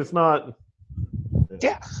what I mean? It's not.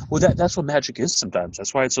 Yeah, well, that's what magic is sometimes.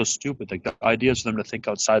 That's why it's so stupid. Like the idea is for them to think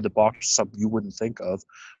outside the box, something you wouldn't think of.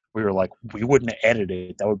 We were like, we wouldn't edit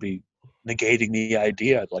it. That would be negating the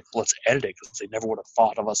idea. Like, let's edit it because they never would have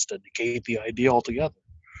thought of us to negate the idea altogether.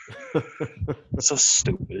 It's so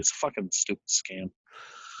stupid. It's a fucking stupid scam.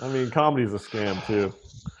 I mean, comedy's a scam too.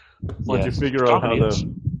 Once you figure out how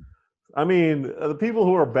to. I mean, the people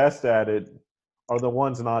who are best at it are the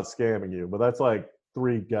ones not scamming you. But that's like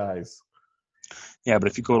 3 guys. Yeah, but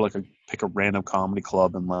if you go to pick a random comedy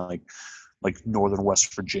club in like northern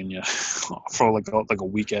West Virginia for like a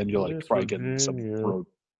weekend, you're like probably getting some road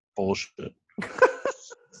bullshit.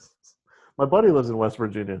 My buddy lives in West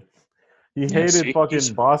Virginia. He hated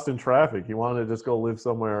fucking Boston traffic. He wanted to just go live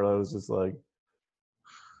somewhere that was just like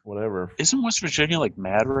whatever. Isn't West Virginia like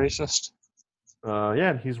mad racist?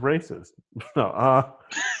 Yeah, he's racist. No,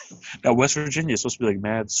 now West Virginia is supposed to be like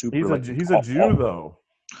mad super. He's a Jew though.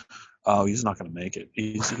 Oh, he's not going to make it.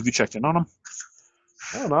 Have you checked in on him?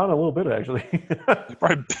 Oh, not a little bit, actually. They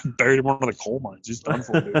probably buried him in one of the coal mines. He's done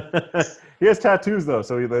for it. He has tattoos, though,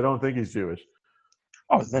 so they don't think he's Jewish.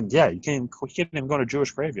 Oh, then, yeah, you can't even go to a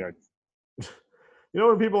Jewish graveyard. You know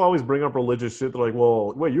when people always bring up religious shit, they're like,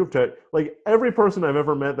 well, wait, you have like, every person I've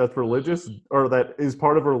ever met that's religious or that is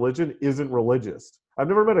part of a religion isn't religious. I've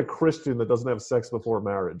never met a Christian that doesn't have sex before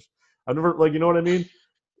marriage. I've never, you know what I mean?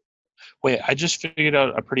 Wait, I just figured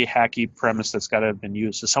out a pretty hacky premise that's got to have been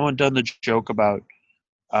used. Has someone done the joke about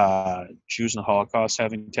Jews in the Holocaust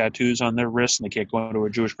having tattoos on their wrists and they can't go into a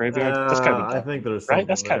Jewish graveyard? That's kind of I think there's right.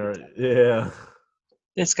 That's kind of yeah.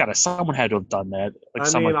 It's got to. Someone had to have done that.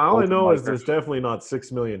 Like all I know is there's definitely not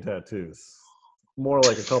 6 million tattoos. More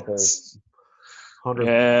like a couple hundred.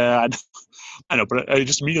 Yeah, I know, but it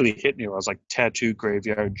just immediately hit me. I was like, tattoo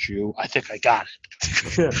graveyard Jew. I think I got it.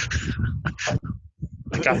 Yeah.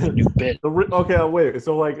 I got the new bit. Okay, wait.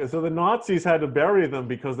 So the Nazis had to bury them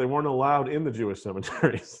because they weren't allowed in the Jewish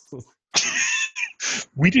cemeteries.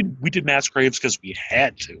 We did mass graves because we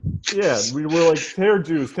had to. Yeah, we were like, here,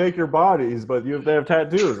 Jews, take your bodies, but they have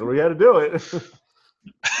tattoos, and we had to do it.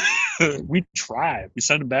 We tried. We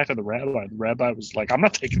sent him back to the rabbi. The rabbi was like, I'm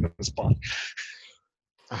not taking this body.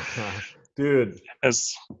 Dude.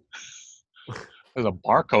 There's a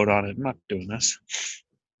barcode on it. I'm not doing this.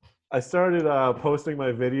 I started posting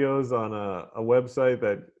my videos on a website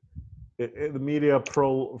that the media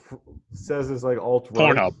says is like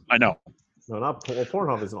alt-right. Pornhub, I know. No, not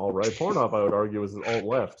Pornhub isn't alt-right. Pornhub, I would argue, is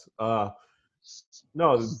alt-left. No,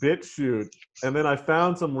 BitChute. And then I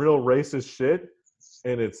found some real racist shit,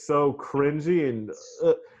 and it's so cringy. And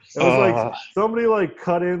it was like somebody like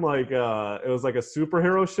cut in like it was like a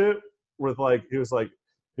superhero shit with like he was like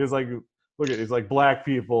look at he's like black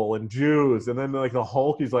people and Jews, and then like the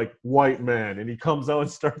Hulk, he's like white man, and he comes out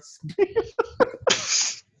and starts.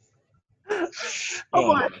 I'm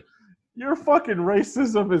like, your fucking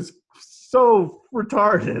racism is so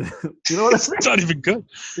retarded. You know what I mean? It's not even good.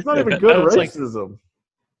 It's not even good racism.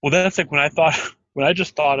 Well, that's like when I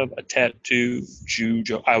just thought of a tattoo Jew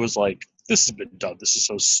joke, I was like, this has been done. This is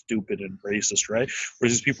so stupid and racist, right?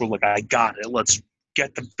 Whereas these people are like, I got it. Let's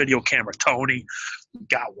get the video camera, Tony.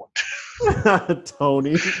 Got one.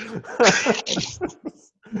 Tony.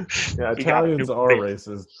 Yeah, Italians are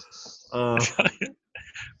racist.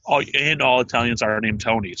 All Italians are named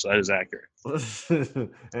Tony, so that is accurate. Or is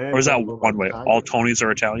that one way? All Tonys are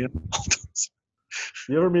Italian?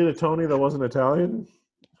 You ever meet a Tony that wasn't Italian?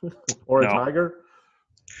 Or a tiger?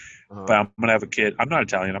 But I'm going to have a kid. I'm not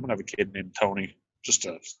Italian. I'm going to have a kid named Tony. Just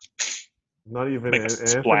to not even make Anthony,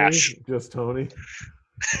 splash. Just Tony.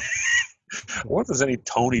 What if there's any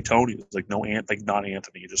Tony? It's like no not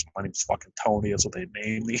Anthony. Just my name's fucking Tony. That's what they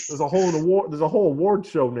named me. There's a whole award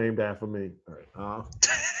show named after me. All right.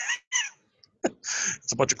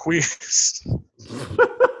 It's a bunch of queers.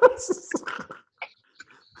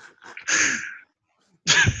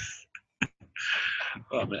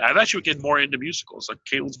 I've actually been getting more into musicals. Like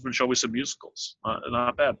Caitlin's been showing me some musicals.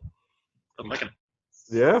 Not bad. I'm liking it.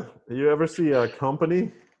 Yeah. You ever see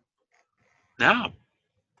Company? No.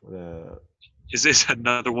 Is this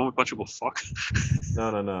another one with a bunch of people fuck?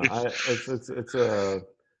 No. It's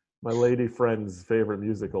my lady friend's favorite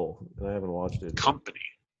musical, and I haven't watched it. Company.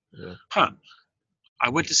 Yeah. Huh. I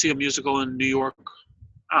went to see a musical in New York,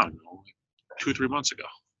 I don't know, 2-3 months ago.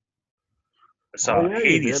 I saw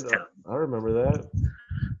Hades Town. I remember that.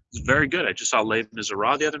 It's very good. I just saw Les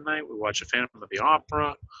Miserables the other night. We watched Phantom of the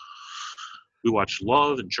Opera. We watched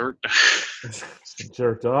Love and Jerked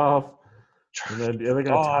Jerked off. And then I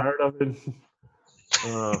got tired of it.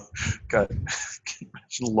 God.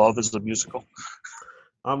 Love is the musical.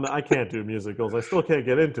 I can't do musicals. I still can't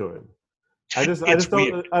get into it. I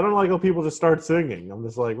don't like how people just start singing. I'm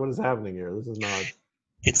just like, what is happening here? This is not.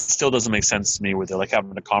 It still doesn't make sense to me where they're like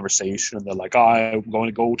having a conversation and they're like, I'm going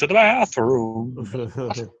to go to the bathroom. I'm going to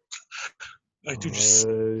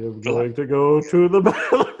go to the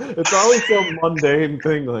bathroom. It's always some mundane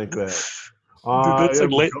thing like that. I'm going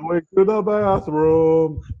to the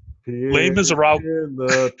bathroom. Les Miserables. In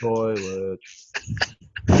the toilet.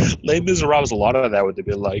 Les Miserables, a lot of that would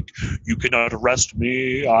be like, you cannot arrest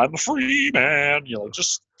me, I'm a free man. You know,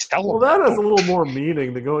 just tell them. Well, that has a little more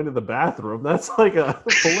meaning than going to the bathroom. That's like a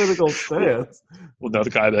political stance. Well, no,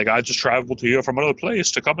 the guy like, I just traveled here from another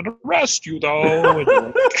place to come and arrest you, though.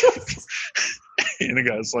 And the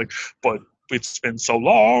guy's like, but it's been so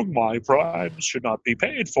long, my crimes should not be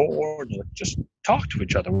paid for. And you're like, just talk to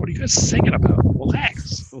each other. What are you guys singing about?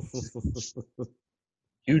 Relax.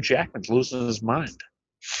 Hugh Jackman's losing his mind.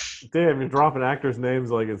 Damn, you're dropping actors'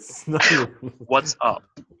 names like it's not What's up?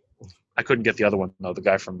 I couldn't get the other one, though. The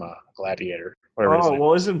guy from Gladiator. Oh,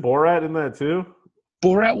 well, isn't Borat in that, too?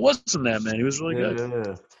 Borat was in that, man. He was really good.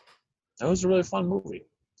 Yeah. That was a really fun movie.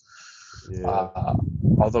 Yeah.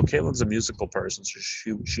 Although Caitlin's a musical person, so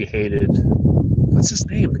she hated... What's his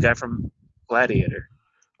name? The guy from Gladiator.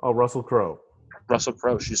 Oh, Russell Crowe. Russell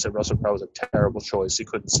Crowe. She said Russell Crowe was a terrible choice. He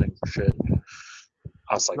couldn't sing for shit.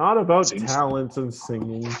 I was like, not about talent and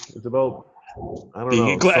singing. It's about, I don't being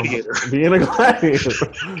know. A gladiator. Being a gladiator.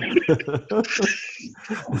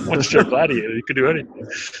 Once you're a gladiator, you can do anything.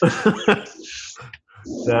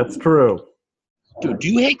 That's true. Dude, do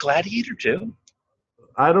you hate Gladiator too?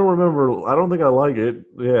 I don't remember. I don't think I like it.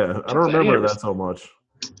 Yeah, I don't remember that so much.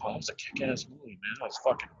 Oh, it was a kick-ass movie, man. I was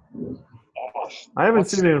fucking. I haven't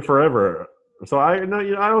seen it in forever, so I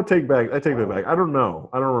don't take back. I take that back. I don't know.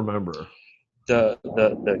 I don't remember.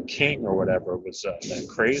 the king or whatever was that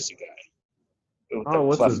crazy guy with the Oh,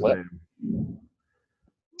 what's cleft his lip. name?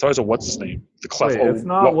 It's always a what's his name? The cleft. Wait, Oh, it's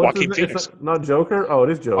not. What's his Joaquin name? It's Phoenix. not Joker. Oh, it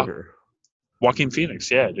is Joker. Joaquin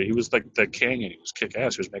Phoenix. Yeah, dude, he was like the king, and he was kick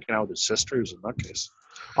ass. He was making out with his sister. He was a nutcase.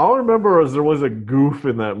 All I remember is there was a goof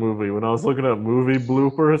in that movie when I was looking at movie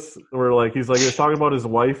bloopers where like he was talking about his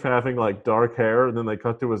wife having like dark hair and then they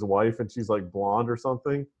cut to his wife and she's like blonde or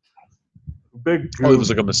something. Big goof. Oh, it was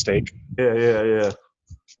like a mistake. Yeah.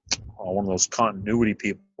 Oh, one of those continuity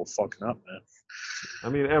people fucking up, man. I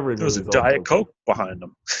mean, every There was a movie's Diet Coke behind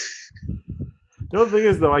them. The other thing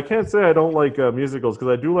is, though, I can't say I don't like musicals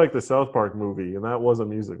because I do like the South Park movie, and that was a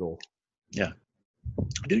musical. Yeah.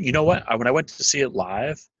 Dude, you know what? When I went to see it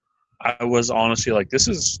live, I was honestly like,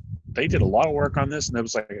 they did a lot of work on this, and it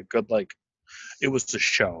was like a good, like, it was a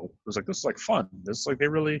show. It was like, this is like fun. This is like, they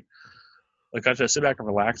really, like, got to sit back and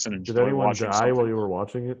relax and enjoy Did anyone watching die something. while you were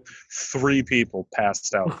watching it? 3 people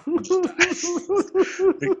passed out.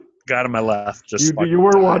 The guy to my left just you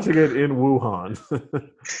were watching it in Wuhan.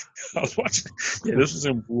 I was watching. Yeah, this was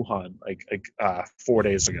in Wuhan, like 4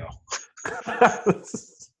 days ago.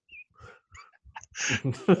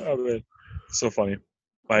 Oh man, so funny.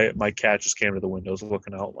 My cat just came to the windows,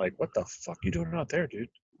 looking out like, "What the fuck you doing out there, dude?"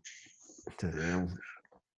 Damn.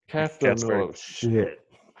 Cats don't know shit.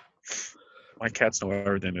 My cats know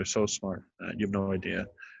everything. They're so smart. You have no idea.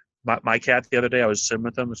 My cat the other day, I was sitting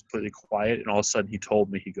with him, was completely quiet, and all of a sudden he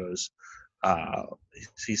told me, he goes,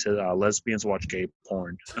 he said, lesbians watch gay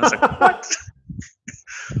porn. And I was like, what?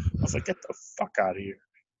 I was like, get the fuck out of here.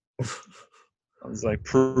 I was like,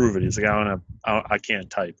 prove it. He's like, I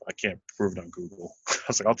can't type. I can't prove it on Google. I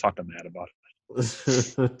was like, I'll talk to Matt about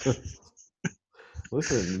it.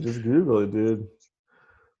 Listen, you just Google it, dude.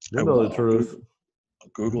 You know the truth. I'll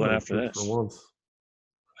Google it after this. For once.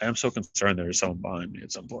 I am so concerned there's someone behind me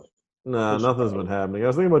at some point. Nah, nothing's been happening. I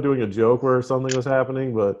was thinking about doing a joke where something was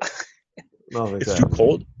happening, but nothing's happening. Too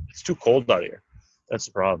cold. It's too cold out here. That's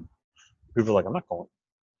the problem. People are like, I'm not going.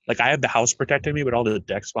 Like, I have the house protecting me, but all the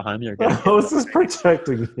decks behind me are getting. The house is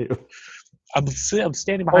protecting you. I'm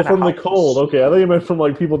standing behind. From the cold. Okay, I thought you meant from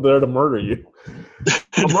like people there to murder you.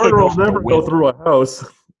 A murderer will never go through a house.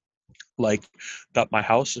 Like that, my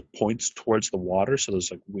house points towards the water, so there's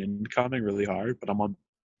like wind coming really hard, but I'm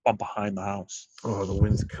behind the house. Oh, the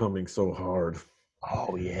wind's coming so hard.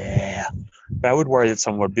 Oh yeah, but I would worry that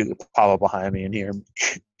someone would be pop up behind me and hear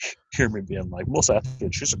me being like, "Melissa,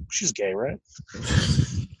 she's gay, right?"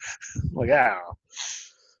 I'm like, yeah.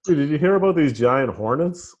 Dude, did you hear about these giant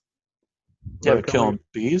hornets? Yeah, they're killing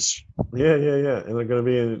bees. Yeah, and they're going to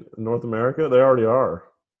be in North America. They already are.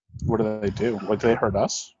 What do they do? Like, do they hurt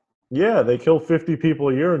us? Yeah, they kill 50 people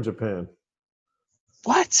a year in Japan.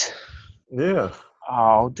 What? Yeah.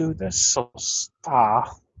 Oh, dude, that's so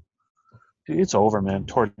Dude, it's over, man.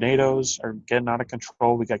 Tornadoes are getting out of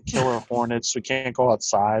control. We got killer hornets. We can't go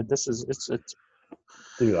outside. It's.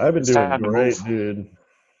 Dude, I've been doing great, dude.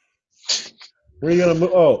 Where are you gonna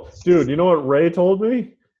move? Oh, dude, you know what Ray told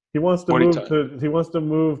me? He wants to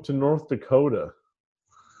move to North Dakota.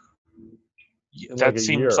 That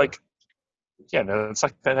seems like. Yeah, that's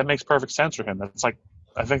like that makes perfect sense for him. That's like,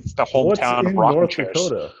 I think the hometown of rocking chairs.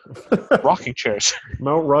 Dakota? Rocking chairs.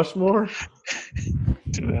 Mount Rushmore?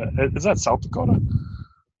 Is that South Dakota?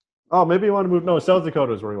 Oh, maybe you want to move. No, South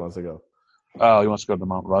Dakota is where he wants to go. Oh, he wants to go to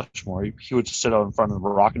Mount Rushmore. He would just sit out in front of a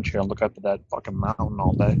rocking chair and look up at that fucking mountain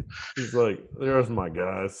all day. He's like, there's my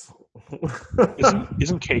guys.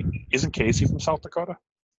 Isn't Casey from South Dakota?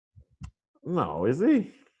 No, is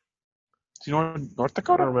he? Do you know North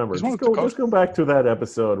Dakota? I don't remember. Just go back to that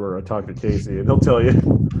episode where I talked to Casey, and he'll tell you.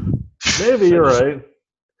 Maybe you're right.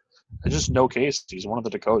 I just know Casey. He's one of the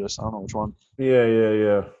Dakotas. I don't know which one.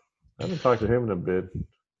 Yeah. I haven't talked to him in a bit.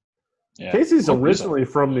 Yeah. Casey's originally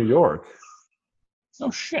from New York. No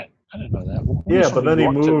shit. I didn't know that. Yeah, but then he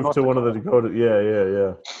moved to one of the Dakota.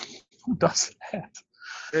 Yeah. Who does that?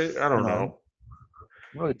 I don't know.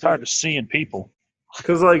 I'm really tired of seeing people.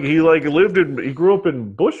 Because he grew up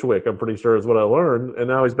in Bushwick, I'm pretty sure is what I learned, and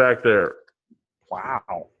now he's back there.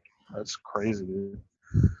 Wow, that's crazy, dude.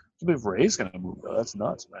 I believe Ray's gonna move though. That's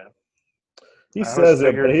nuts, man. He says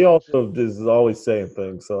it, but he also is always saying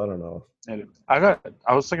things, so I don't know.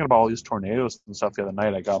 I was thinking about all these tornadoes and stuff the other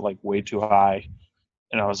night. I got like way too high,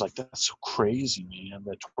 and I was like, "That's so crazy, man!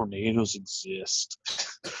 That tornadoes exist."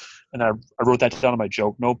 And I wrote that down in my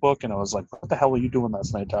joke notebook, and I was like, "What the hell were you doing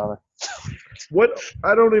last night, Tyler?" What?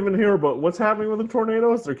 I don't even hear about what's happening with the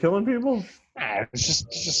tornadoes. They're killing people. It's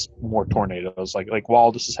just more tornadoes. Like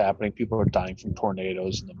while this is happening, people are dying from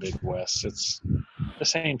tornadoes in the Midwest. It's the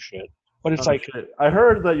same shit. But it's shit. I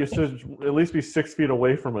heard that you should at least be 6 feet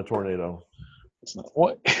away from a tornado. It's not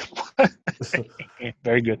what.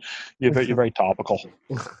 Very good. You're very topical.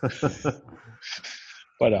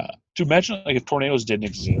 But to imagine like if tornadoes didn't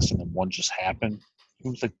exist and then one just happened, it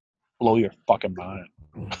would like blow your fucking mind.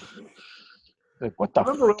 Like what the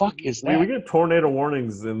fuck is that? We get tornado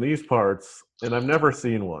warnings in these parts, and I've never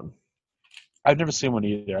seen one. I've never seen one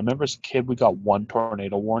either. I remember as a kid we got one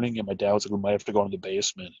tornado warning, and my dad was like, "We might have to go into the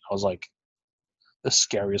basement." I was like, "The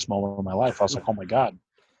scariest moment of my life." I was like, "Oh my god."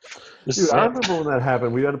 Dude, I remember when that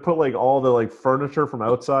happened. We had to put like all the like furniture from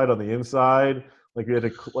outside on the inside. Like we had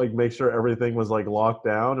to like make sure everything was like locked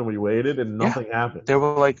down, and we waited, and nothing happened. They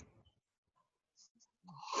were like,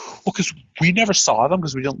 well, because we never saw them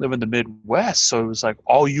because we didn't live in the Midwest, so it was like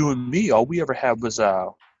all you and me. All we ever had was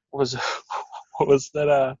what was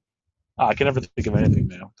that? I can never think of anything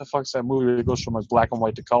now. What the fuck's that movie that goes from like black and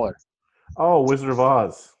white to color? Oh, Wizard of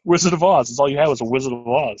Oz. Wizard of Oz. That's all you had was a Wizard of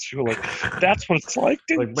Oz. You were like, that's what it's like.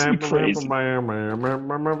 Dude. Like, crazy.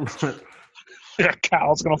 A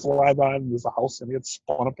cow's gonna fly by and there's a house and get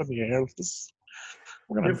spun up in the air.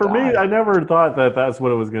 For me, I never thought that that's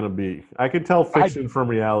what it was gonna be. I could tell fiction from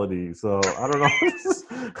reality, so I don't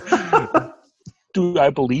know. Dude, I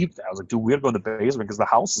believed that. I was like, dude, we gotta go in the basement because the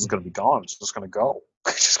house is gonna be gone. It's just gonna go.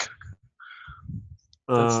 That's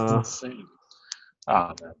insane.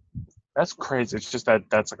 Man. That's crazy. It's just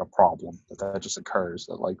that's like a problem that just occurs.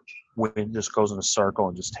 That like wind just goes in a circle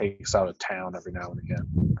and just takes out a town every now and again.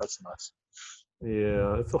 That's nuts.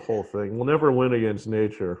 Yeah, it's a whole thing. We'll never win against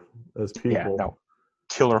nature as people. Yeah, no.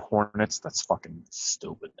 Killer hornets. That's fucking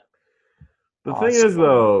stupid. The thing is,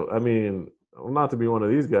 though, I mean, not to be one of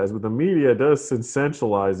these guys, but the media does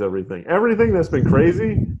sensationalize everything. Everything that's been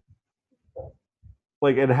crazy,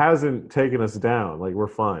 like it hasn't taken us down. Like we're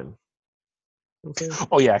fine. Okay.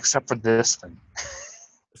 Oh yeah, except for this thing.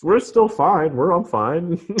 We're still fine. I'm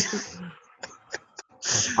fine.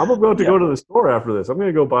 I'm about to go to the store after this. I'm going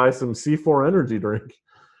to go buy some C4 energy drink.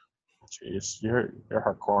 Jeez, you're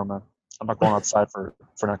hardcore, man. I'm not going outside for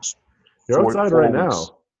next. You're outside right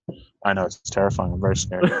now. I know, it's terrifying. I'm very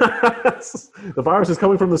scared. The virus is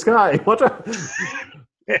coming from the sky. Watch out.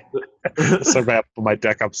 So I put my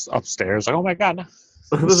deck upstairs. Like, oh my god.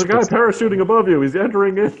 There's a guy parachuting above you. He's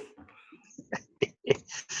entering in.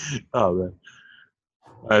 Oh man,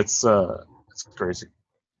 it's crazy.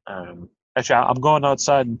 Actually, I'm going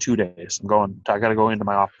outside in 2 days. I got to go into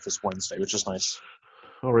my office Wednesday, which is nice.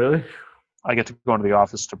 Oh really? I get to go into the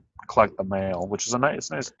office to collect the mail, which is nice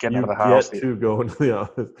getting out of the house. You get to go into the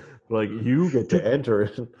office, like you get to enter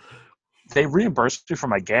it. They reimburse you for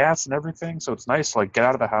my gas and everything, so it's nice to like get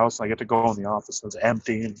out of the house and I get to go in the office. It's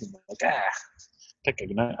empty and I'm like take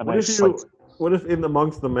a nice. What if in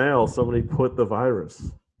amongst the mail somebody put the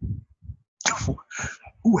virus?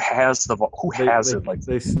 Who has it? Like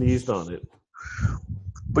they sneezed on it.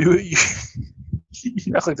 But you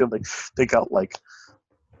like they got like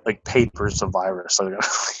papers of virus. So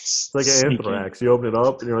it's like an anthrax. You open it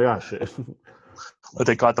up and you're like, shit. But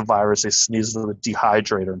they got the virus. They sneezed into the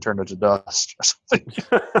dehydrator and turned it to dust or something.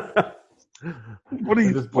 What are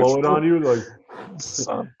you just blow it on you like?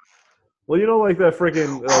 Son. Well, you know, like that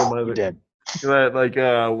freaking. You did. That like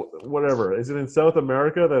whatever is it in South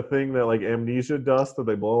America, that thing that like amnesia dust that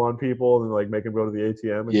they blow on people and like make them go to the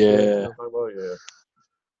ATM and shit? Yeah.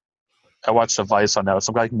 I watched a Vice on that.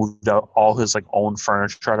 Some guy moved out all his like own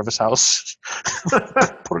furniture out of his house,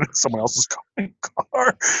 put it in someone else's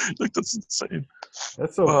car. Like that's insane.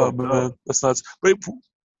 That's so man, that's nuts.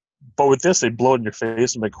 But with this, they blow it in your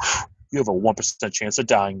face and like you have a 1% chance of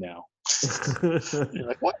dying now. You're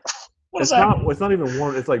like, what? What is that? It's not even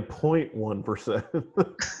 1. It's like 0.1%.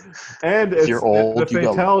 And if you're old, the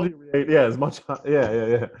fatality rate, is much.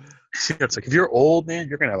 Yeah. It's like if you're old, man,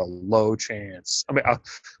 you're gonna have a low chance. I mean,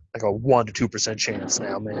 like a 1 to 2% chance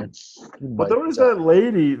now, man. But there was that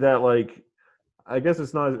lady that like, I guess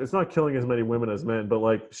it's not killing as many women as men, but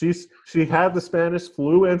like she had the Spanish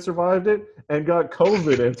flu and survived it, and got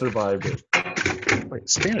COVID and survived it. Wait,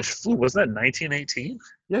 Spanish flu, wasn't that 1918?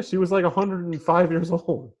 Yeah, she was like 105 years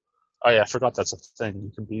old. Oh yeah, I forgot that's a thing. You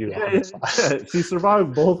can be. Yeah, she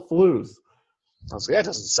survived both flus. I was like, that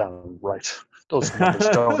doesn't sound right. Those numbers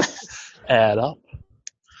don't add up.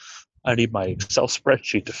 I need my Excel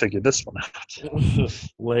spreadsheet to figure this one out.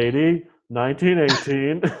 Lady,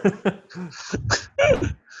 1918.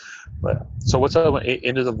 So what's up?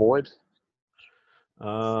 Into the Void?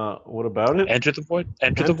 What about it? Enter the Void?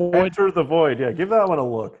 Enter the Void? Enter the Void, yeah. Give that one a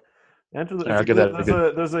look. I'll give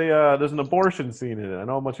that there's an abortion scene in it. I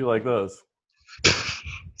know how much you like those.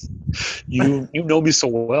 You know me so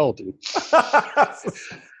well, dude.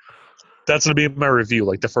 That's gonna be my review.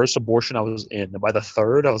 Like the first abortion I was in, and by the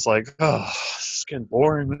third, I was like, "Oh, this is getting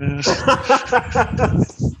boring, man.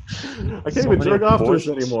 I can't even jerk off to this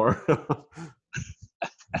anymore.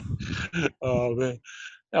 Oh man.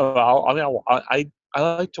 No, I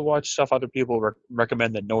like to watch stuff other people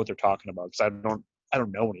recommend that know what they're talking about, because I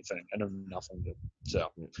don't know anything. I know nothing.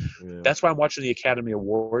 So that's why I'm watching the Academy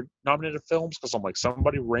Award nominated films, because I'm like,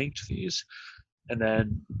 somebody ranked these, and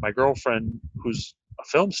then my girlfriend, who's a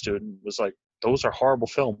film student, was like, "Those are horrible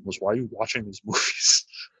films. Why are you watching these movies?"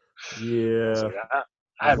 Yeah.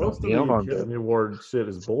 I have most no of the Academy Award shit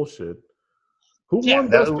is bullshit. Who won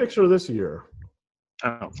Best Picture this year? I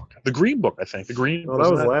don't know. The Green Book, I think. The Green. Oh, that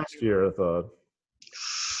was last year, I thought.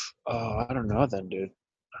 I don't know then, dude.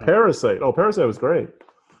 Parasite. Oh, Parasite was great.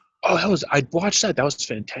 Oh, I watched that. That was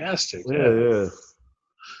fantastic. Yeah.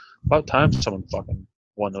 About time someone fucking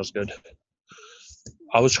won. That was good.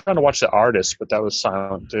 I was trying to watch The Artist, but that was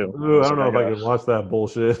silent too. Ooh, I don't know if I can watch that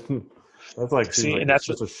bullshit. That's like, that's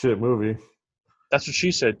just a shit movie. That's what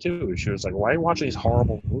she said too. She was like, "Why are you watching these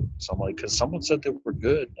horrible movies?" I'm like, "Because someone said they were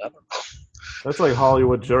good." I don't know. That's like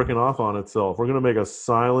Hollywood jerking off on itself. We're gonna make a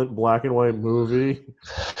silent black and white movie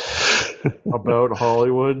about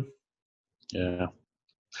Hollywood. Yeah.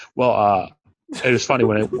 Well, it was funny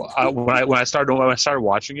when I started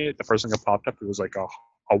watching it. The first thing that popped up, it was like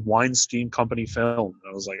a Weinstein Company film.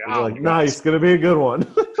 And I was like, "Oh, nice, gonna be a good one."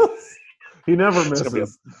 He never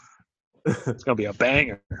misses. It's gonna be a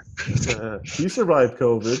banger. He survived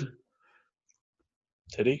COVID.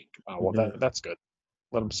 Did he? Oh, well, that's good.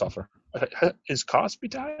 Let him suffer. Is Cosby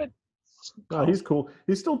died? No, he's cool.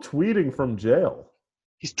 He's still tweeting from jail.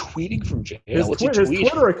 He's tweeting from jail. His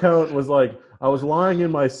Twitter account was like, "I was lying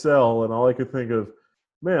in my cell, and all I could think of,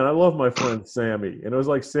 man, I love my friend Sammy," and it was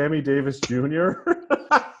like Sammy Davis Jr.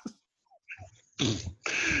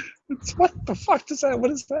 What the fuck does that?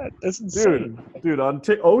 What is that? That's insane. Dude,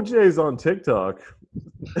 OJ's on TikTok.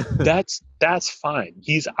 That's fine.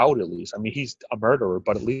 He's out at least. I mean, he's a murderer,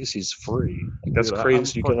 but at least he's free. Like, that's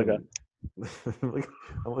crazy. You get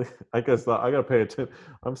I guess I gotta pay attention.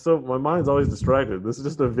 My mind's always distracted. This is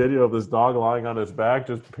just a video of this dog lying on its back,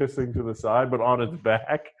 just pissing to the side, but on its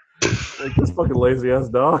back. Like, this fucking lazy ass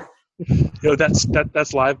dog.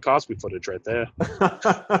 That's live Cosby footage right there.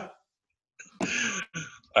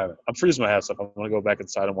 All right, I'm freezing my ass up. I'm gonna go back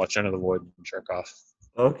inside and watch Enter the Void and jerk off.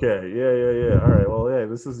 Okay, yeah. All right, well, yeah,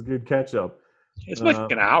 this is a good catch up. It's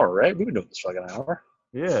like an hour, right? We've been doing this for like an hour.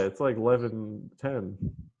 Yeah, it's like 11:10.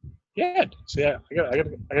 Yeah. So yeah, I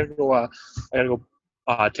gotta go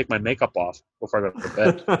take my makeup off before I go to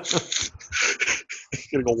bed.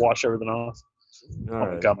 Gotta go wash everything off.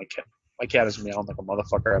 My God, my cat is meowing like a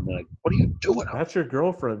motherfucker. I'm like, what are you doing? That's your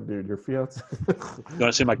girlfriend, dude. Your fiance. You want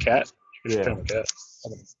to see my cat? Yeah.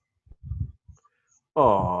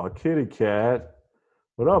 Oh, kitty cat.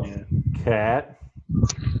 What up, cat?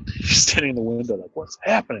 She's standing in the window like, what's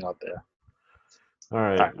happening out there? All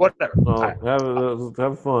right. Whatever. Well,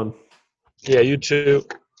 have fun. Yeah, you too.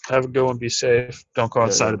 Have a good one. Be safe. Don't go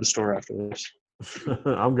outside of the store after this.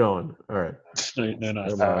 I'm going. All right. No.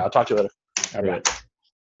 All right, I'll talk to you later. All right.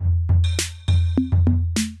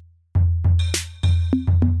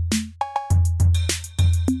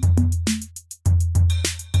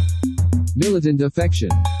 Militant affection.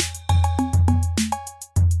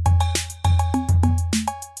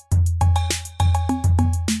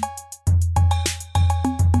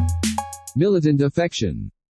 Militant affection.